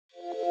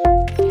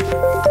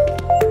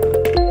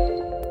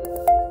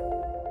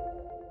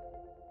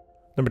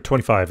Number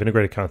 25,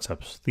 integrated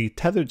concepts. The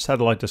tethered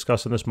satellite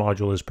discussed in this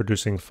module is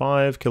producing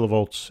 5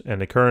 kilovolts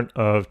and a current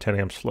of 10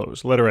 amps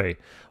flows. Letter A.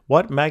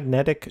 What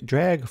magnetic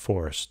drag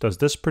force does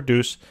this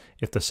produce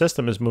if the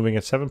system is moving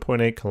at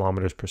 7.8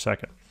 kilometers per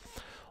second?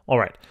 All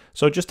right,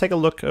 so just take a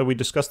look. We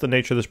discussed the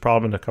nature of this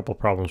problem in a couple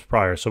problems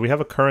prior. So we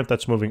have a current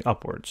that's moving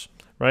upwards,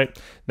 right?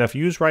 Now, if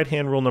you use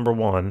right-hand rule number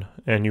 1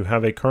 and you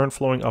have a current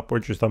flowing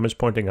upwards, your thumb is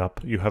pointing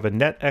up, you have a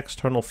net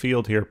external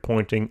field here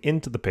pointing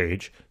into the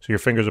page, so your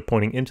fingers are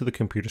pointing into the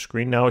computer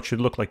screen. Now it should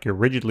look like you're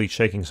rigidly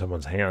shaking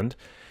someone's hand.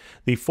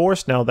 The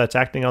force now that's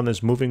acting on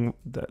this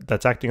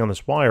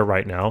wire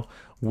right now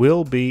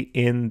will be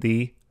in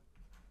the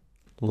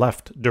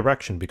left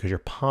direction because your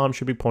palm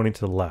should be pointing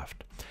to the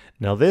left.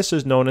 Now this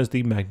is known as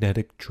the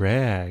magnetic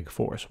drag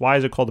force. Why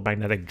is it called the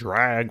magnetic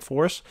drag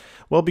force?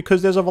 Well,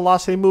 because there's a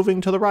velocity moving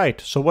to the right.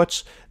 So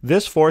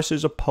this force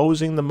is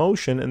opposing the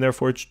motion and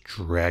therefore it's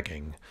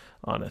dragging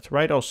on it,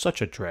 right? Oh,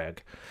 such a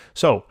drag.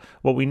 So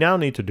what we now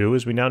need to do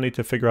is we now need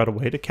to figure out a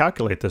way to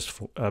calculate this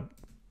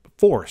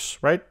force,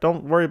 right?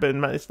 Don't worry about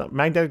it. It's not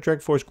magnetic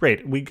drag force.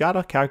 Great. We got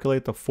to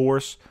calculate the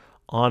force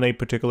on a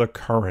particular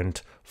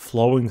current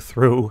flowing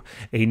through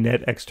a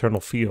net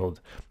external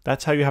field.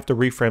 That's how you have to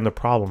reframe the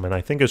problem. And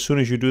I think as soon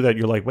as you do that,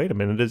 you're like, wait a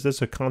minute, is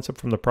this a concept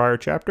from the prior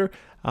chapter?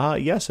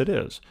 Yes, it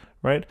is,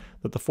 right?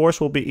 That the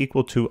force will be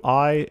equal to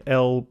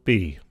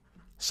ILB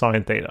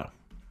sine theta.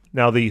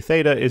 Now the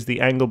theta is the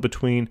angle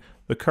between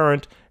the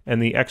current and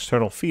the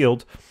external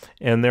field,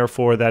 and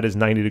therefore that is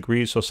 90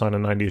 degrees, so sine of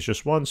 90 is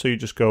just 1, so you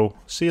just go,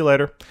 see you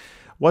later.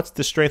 What's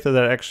the strength of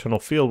that external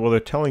field? Well, they're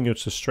telling you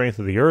it's the strength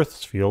of the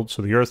Earth's field.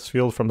 So the Earth's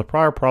field from the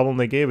prior problem,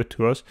 they gave it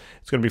to us.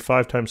 It's going to be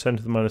 5 times 10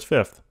 to the minus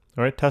 5th.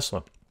 All right,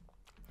 Tesla.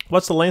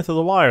 What's the length of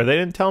the wire? They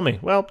didn't tell me.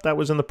 Well, that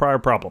was in the prior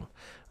problem.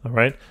 All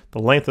right, the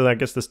length of that, I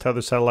guess this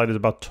tethered satellite is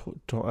about,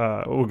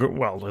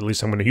 well, at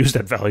least I'm going to use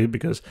that value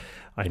because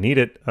I need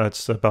it.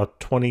 It's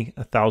about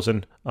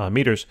 20,000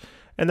 meters.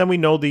 And then we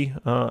know the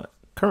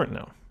current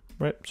now,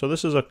 right? So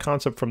this is a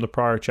concept from the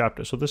prior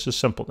chapter. So this is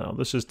simple now.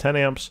 This is 10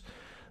 amps.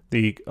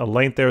 The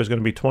length there is going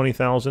to be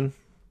 20,000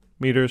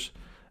 meters,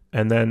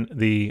 and then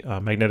the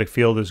magnetic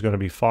field is going to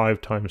be 5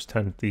 times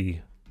 10, the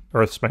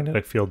Earth's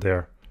magnetic field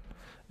there,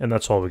 and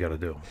that's all we got to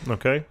do,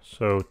 okay?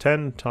 So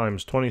 10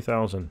 times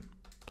 20,000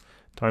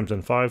 times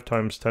then 5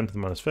 times 10 to the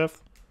minus 5th.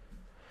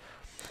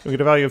 We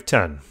get a value of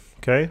 10,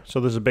 okay? So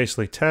this is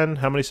basically 10.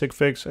 How many sig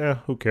figs?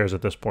 Who cares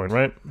at this point,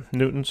 right?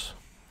 Newtons.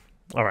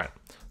 All right,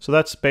 so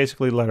that's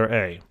basically letter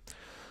A.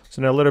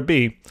 So now letter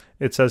B,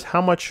 it says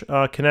how much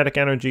kinetic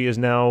energy is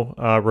now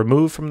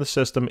removed from the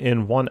system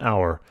in 1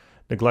 hour,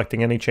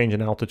 neglecting any change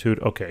in altitude.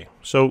 Okay,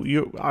 so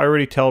I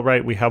already tell,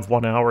 right, we have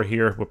 1 hour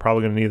here. We're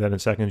probably going to need that in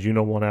seconds. You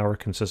know 1 hour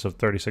consists of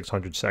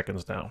 3,600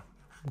 seconds now.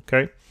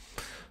 Okay,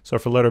 so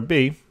for letter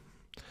B,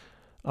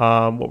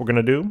 what we're going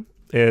to do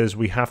is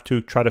we have to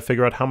try to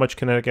figure out how much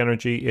kinetic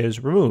energy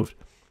is removed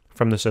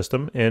from the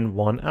system in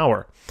 1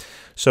 hour.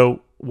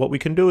 So what we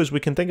can do is we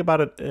can think about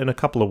it in a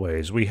couple of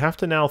ways. We have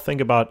to now think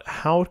about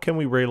how can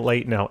we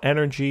relate now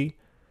energy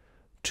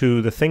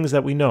to the things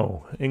that we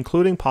know,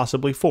 including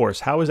possibly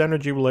force. How is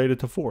energy related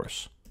to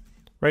force?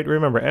 Right?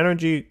 Remember,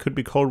 energy could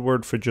be code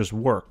word for just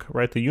work,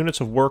 right? The units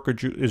of work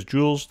is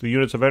joules. The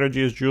units of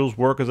energy is joules.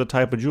 Work is a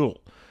type of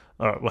joule.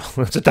 Well,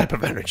 it's a type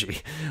of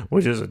energy,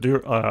 which is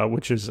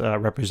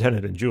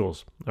represented in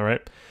joules. All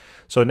right.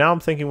 So now I'm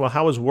thinking, well,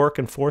 how is work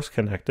and force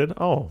connected?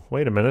 Oh,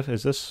 wait a minute.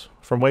 Is this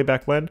from way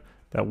back when?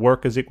 That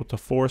work is equal to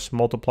force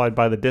multiplied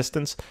by the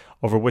distance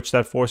over which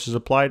that force is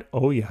applied?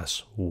 Oh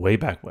yes, way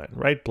back when,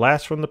 right?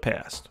 Blast from the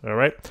past, all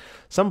right?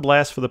 Some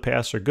blasts for the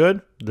past are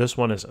good. This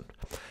one isn't.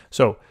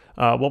 So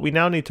what we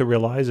now need to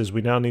realize is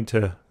we now need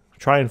to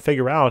try and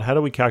figure out how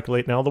do we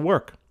calculate now the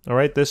work, all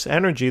right? This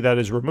energy that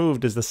is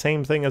removed is the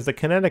same thing as the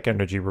kinetic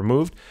energy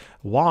removed.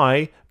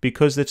 Why?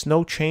 Because it's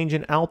no change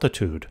in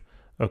altitude,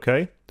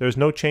 okay? There's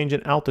no change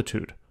in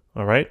altitude.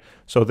 All right.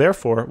 So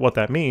therefore, what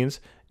that means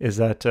is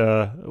that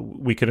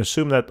we can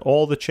assume that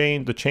all the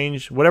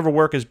change, whatever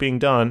work is being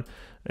done,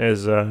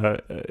 is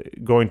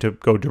going to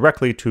go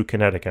directly to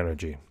kinetic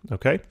energy.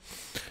 Okay.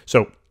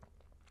 So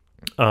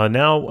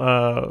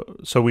now,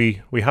 so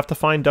we have to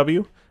find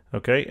W.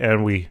 Okay,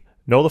 and we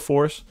know the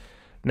force.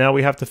 Now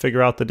we have to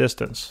figure out the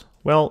distance.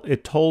 Well,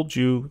 it told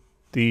you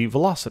the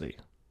velocity,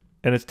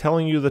 and it's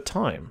telling you the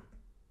time.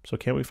 So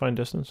can't we find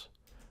distance?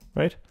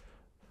 Right.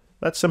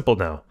 That's simple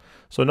now.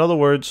 So in other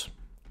words,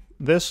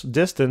 this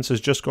distance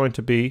is just going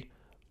to be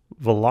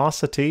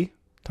velocity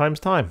times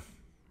time,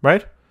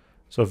 right?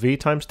 So V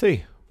times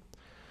T.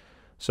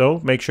 So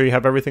make sure you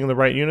have everything in the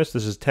right units.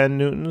 This is 10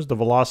 newtons. The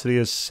velocity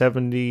is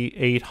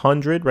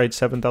 7,800, right?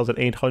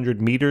 7,800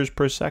 meters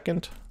per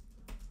second.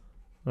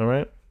 All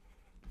right.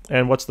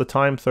 And what's the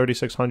time?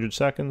 3,600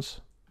 seconds.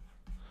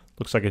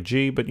 Looks like a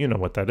G, but you know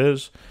what that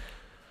is.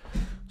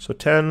 So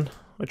 10,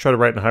 I try to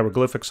write in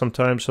hieroglyphics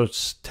sometimes. So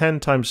it's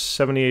 10 times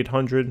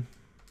 7,800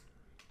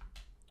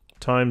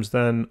 times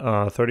then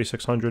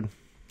 3,600.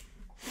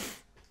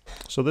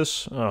 So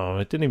this, oh,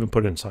 it didn't even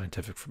put it in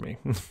scientific for me.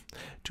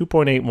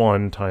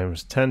 2.81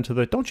 times 10 to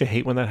the, don't you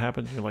hate when that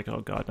happens? You're like,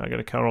 oh God, now I got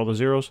to count all the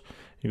zeros.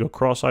 You go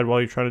cross-eyed while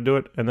you're trying to do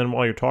it, and then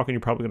while you're talking, you're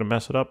probably going to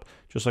mess it up,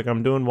 just like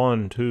I'm doing.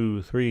 1,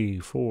 2, 3,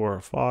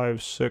 4,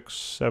 5, 6,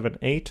 7,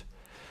 8.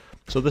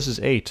 So this is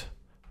 8,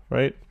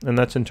 right? And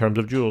that's in terms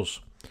of joules.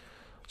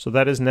 So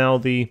that is now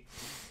the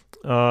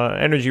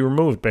energy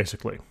removed,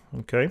 basically.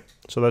 Okay,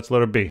 so that's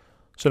letter B.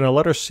 So now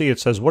letter C, it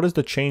says, what is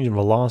the change in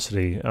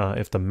velocity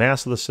if the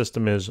mass of the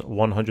system is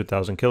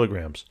 100,000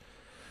 kilograms?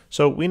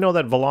 So we know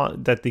that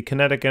that the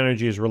kinetic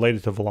energy is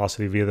related to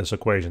velocity via this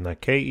equation,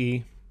 that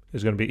Ke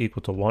is going to be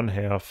equal to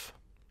 1/2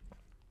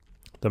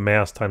 the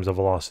mass times the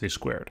velocity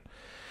squared.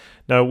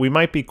 Now we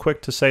might be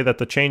quick to say that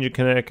the change in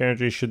kinetic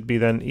energy should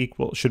be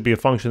a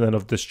function then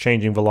of this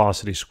changing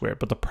velocity squared.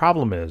 But the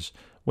problem is,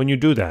 when you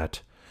do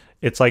that,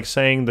 it's like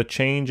saying the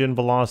change in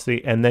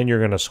velocity and then you're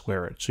going to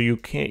square it. So you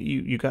can't,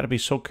 you got to be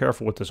so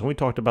careful with this. And we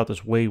talked about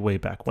this way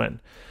back when.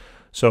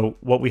 So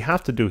what we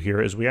have to do here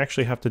is we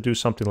actually have to do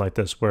something like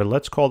this, where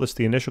let's call this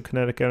the initial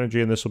kinetic energy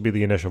and this will be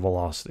the initial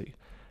velocity.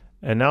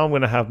 And now I'm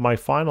going to have my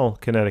final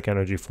kinetic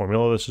energy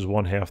formula. This is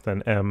 1/2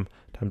 then m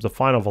times the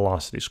final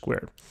velocity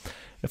squared.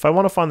 If I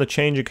want to find the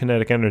change in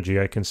kinetic energy,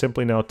 I can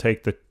simply now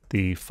take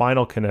the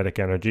final kinetic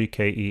energy,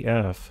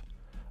 KEF,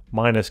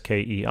 minus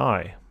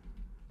KEI,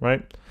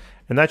 right?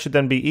 And that should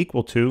then be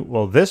equal to,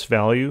 well, this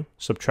value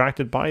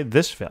subtracted by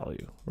this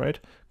value, right?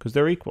 Because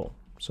they're equal.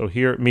 So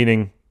here,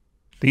 meaning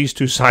these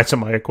two sides of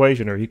my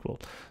equation are equal.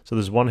 So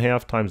this is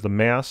 1/2 times the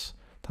mass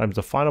times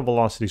the final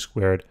velocity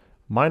squared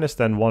minus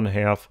then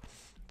 1/2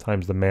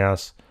 times the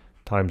mass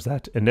times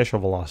that initial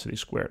velocity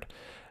squared.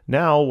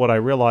 Now what I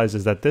realize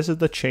is that this is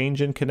the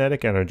change in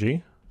kinetic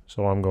energy.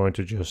 So I'm going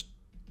to just,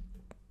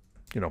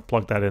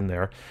 plug that in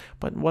there.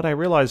 But what I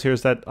realize here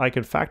is that I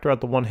can factor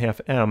out the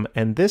 1/2 m,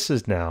 and this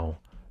is now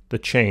the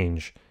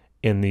change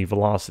in the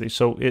velocity.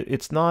 So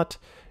it's not,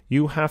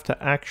 you have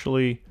to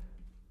actually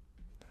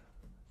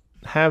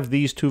have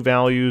these two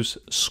values,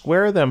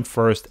 square them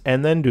first,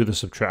 and then do the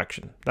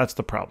subtraction. That's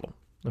the problem,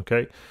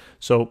 okay?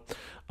 So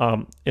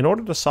in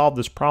order to solve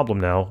this problem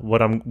now,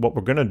 what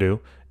we're going to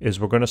do is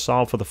we're going to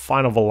solve for the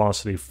final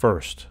velocity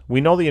first.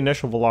 We know the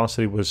initial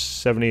velocity was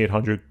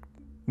 7,800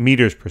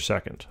 meters per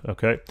second,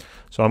 okay?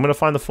 So I'm going to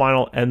find the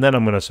final, and then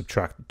I'm going to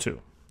subtract the two.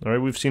 All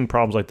right, we've seen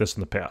problems like this in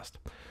the past.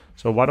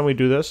 So why don't we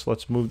do this?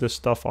 Let's move this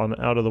stuff on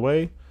out of the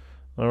way.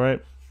 All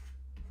right.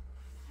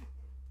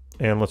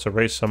 And let's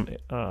erase some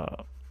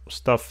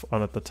stuff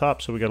on at the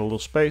top so we got a little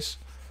space.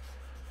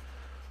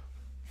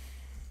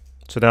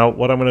 So now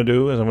what I'm going to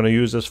do is I'm going to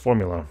use this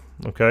formula,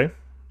 okay?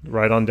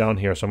 Right on down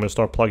here. So I'm going to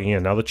start plugging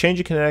in. Now the change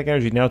in kinetic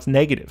energy, now it's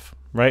negative,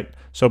 right?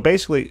 So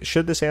basically,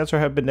 should this answer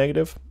have been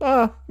negative?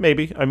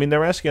 Maybe. I mean,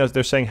 they're asking us,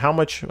 they're saying how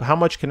much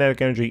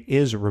kinetic energy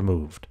is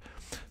removed.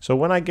 So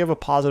when I give a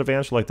positive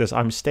answer like this,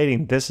 I'm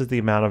stating this is the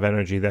amount of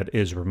energy that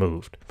is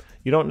removed.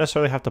 You don't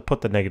necessarily have to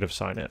put the negative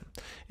sign in.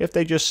 If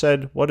they just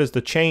said, what is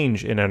the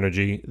change in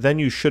energy, then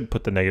you should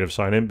put the negative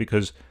sign in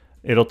because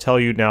it'll tell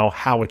you now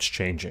how it's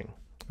changing.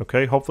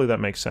 Okay, hopefully that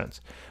makes sense.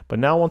 But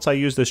now once I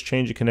use this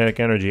change in kinetic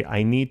energy,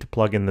 I need to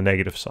plug in the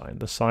negative sign.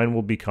 The sign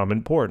will become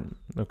important,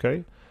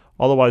 okay?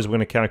 Otherwise, we're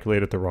going to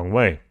calculate it the wrong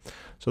way.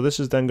 So this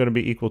is then going to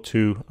be equal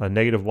to a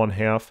negative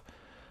 1/2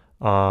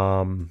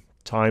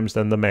 times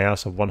then the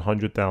mass of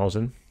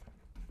 100,000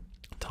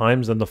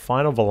 times then the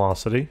final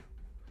velocity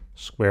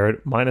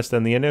squared minus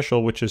then the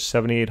initial, which is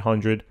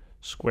 7,800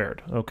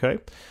 squared, okay?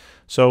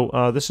 So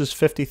this is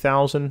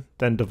 50,000,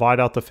 then divide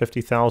out the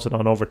 50,000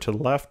 on over to the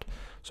left.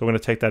 So we're going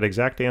to take that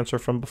exact answer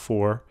from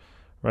before,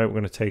 right?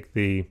 We're going to take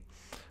the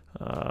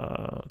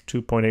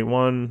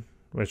 2.81,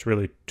 which is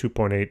really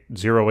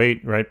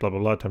 2.808, right? Blah, blah,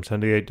 blah, times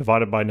 10 to the 8,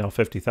 divided by now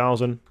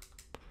 50,000.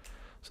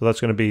 So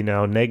that's going to be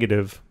now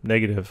negative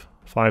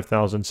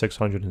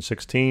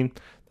 5,616.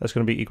 That's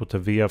going to be equal to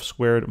VF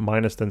squared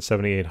minus then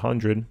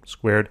 7,800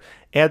 squared.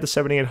 Add the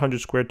 7,800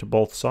 squared to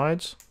both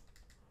sides.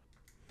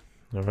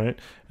 All right.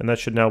 And that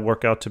should now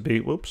work out to be,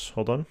 whoops,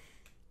 hold on.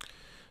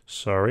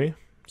 Sorry.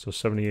 So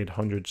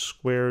 7,800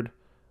 squared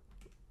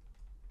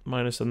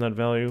minus then that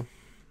value.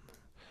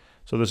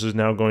 So this is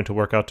now going to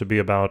work out to be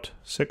about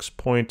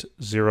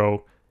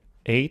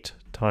 6.08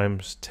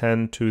 times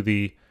 10 to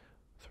the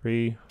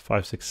 3,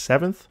 5, 6,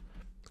 7th.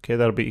 Okay,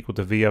 that'll be equal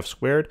to VF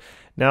squared.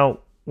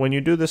 Now, when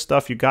you do this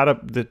stuff, you gotta,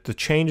 the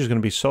change is going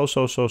to be so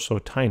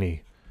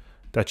tiny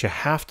that you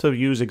have to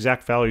use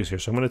exact values here.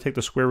 So I'm going to take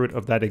the square root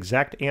of that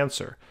exact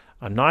answer.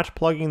 I'm not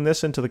plugging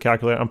this into the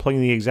calculator. I'm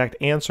plugging the exact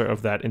answer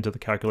of that into the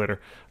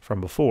calculator from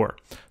before.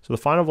 So the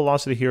final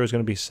velocity here is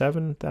going to be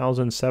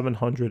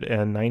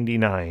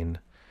 7,799,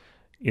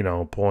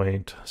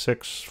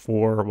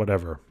 0.64,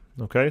 whatever.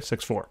 Okay,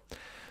 64.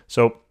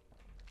 So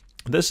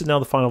this is now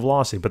the final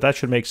velocity, but that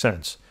should make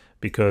sense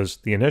because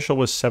the initial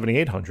was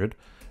 7,800,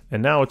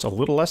 and now it's a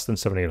little less than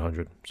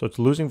 7,800. So it's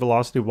losing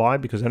velocity. Why?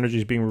 Because energy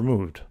is being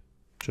removed.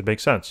 Should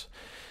make sense.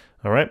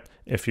 All right.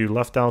 If you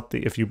left out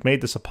if you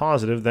made this a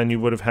positive, then you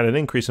would have had an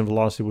increase in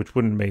velocity, which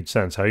wouldn't have made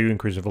sense. How do you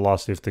increase the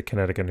velocity if the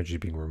kinetic energy is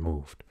being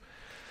removed?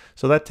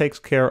 So that takes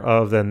care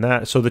of then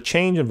that. So the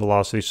change in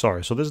velocity,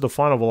 sorry. So this is the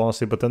final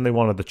velocity, but then they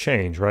wanted the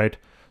change, right?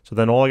 So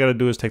then all I got to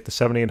do is take the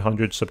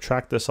 7,800,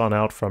 subtract this on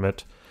out from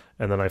it,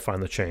 and then I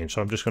find the change.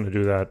 So I'm just going to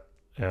do that.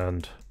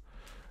 And,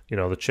 you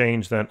know, the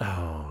change then,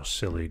 oh,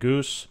 silly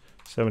goose,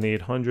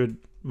 7,800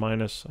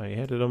 minus, I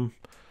added them.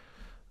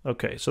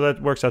 Okay, so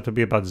that works out to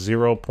be about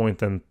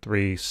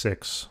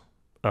 0.36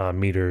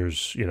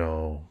 meters, you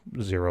know,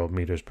 0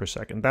 meters per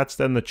second. That's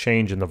then the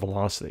change in the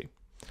velocity.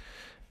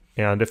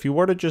 And if you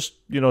were to just,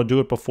 you know, do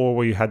it before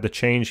where you had the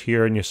change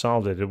here and you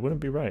solved it, it wouldn't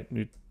be right.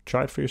 You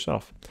try it for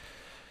yourself.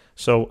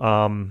 So,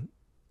 all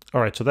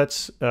right, so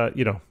that's,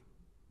 you know,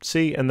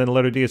 C, and then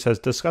letter D, it says,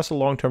 discuss a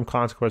long-term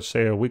consequence,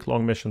 say a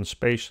week-long mission in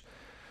space,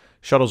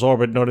 shuttle's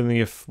orbit, noting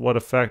the what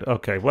effect.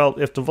 Okay, well,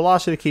 if the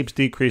velocity keeps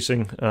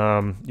decreasing,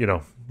 you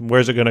know,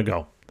 where's it going to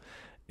go?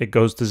 It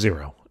goes to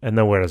 0. And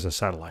then where does the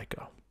satellite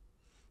go?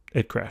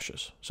 It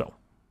crashes. So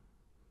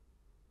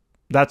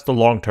that's the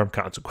long-term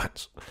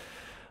consequence.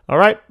 All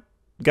right,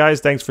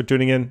 guys, thanks for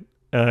tuning in.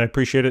 I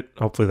appreciate it.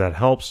 Hopefully that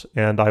helps,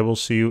 and I will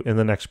see you in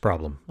the next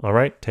problem. All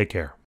right, take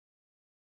care.